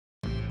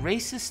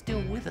Race is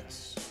still with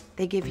us.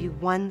 They give you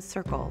one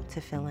circle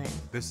to fill in.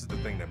 This is the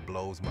thing that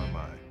blows my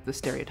mind. The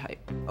stereotype.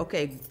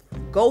 Okay,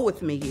 go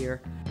with me here.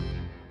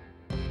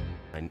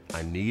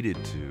 I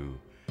needed to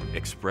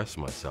express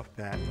myself.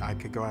 That I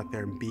could go out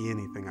there and be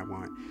anything I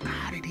want.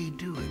 How did he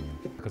do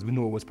it? Because we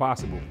knew it was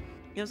possible.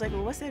 It was like,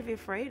 well, what's that to be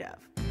afraid of?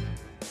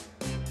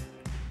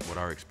 What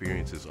our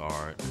experiences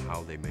are,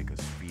 how they make us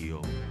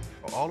feel.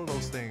 All of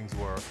those things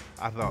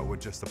I thought were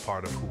just a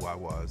part of who I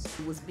was.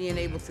 It was being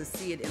able to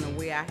see it in a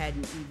way I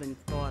hadn't even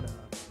thought of.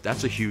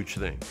 That's a huge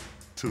thing.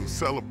 To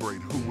celebrate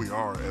who we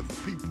are as a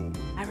people.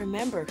 I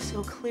remember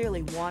so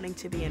clearly wanting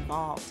to be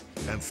involved.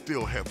 And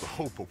still have the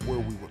hope of where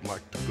we would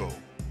like to go.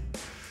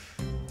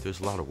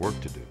 There's a lot of work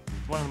to do.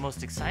 One of the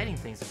most exciting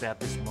things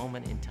about this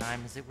moment in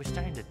time is that we're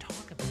starting to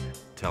talk about it.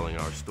 Telling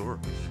our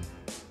stories.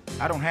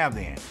 I don't have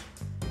the answer.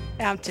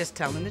 I'm just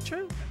telling the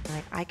truth.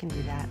 Like, I can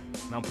do that.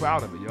 And I'm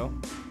proud of it, yo.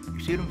 You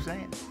see what I'm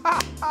saying?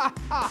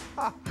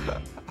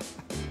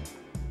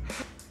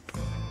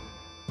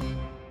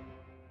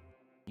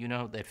 You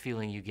know that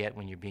feeling you get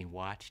when you're being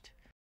watched?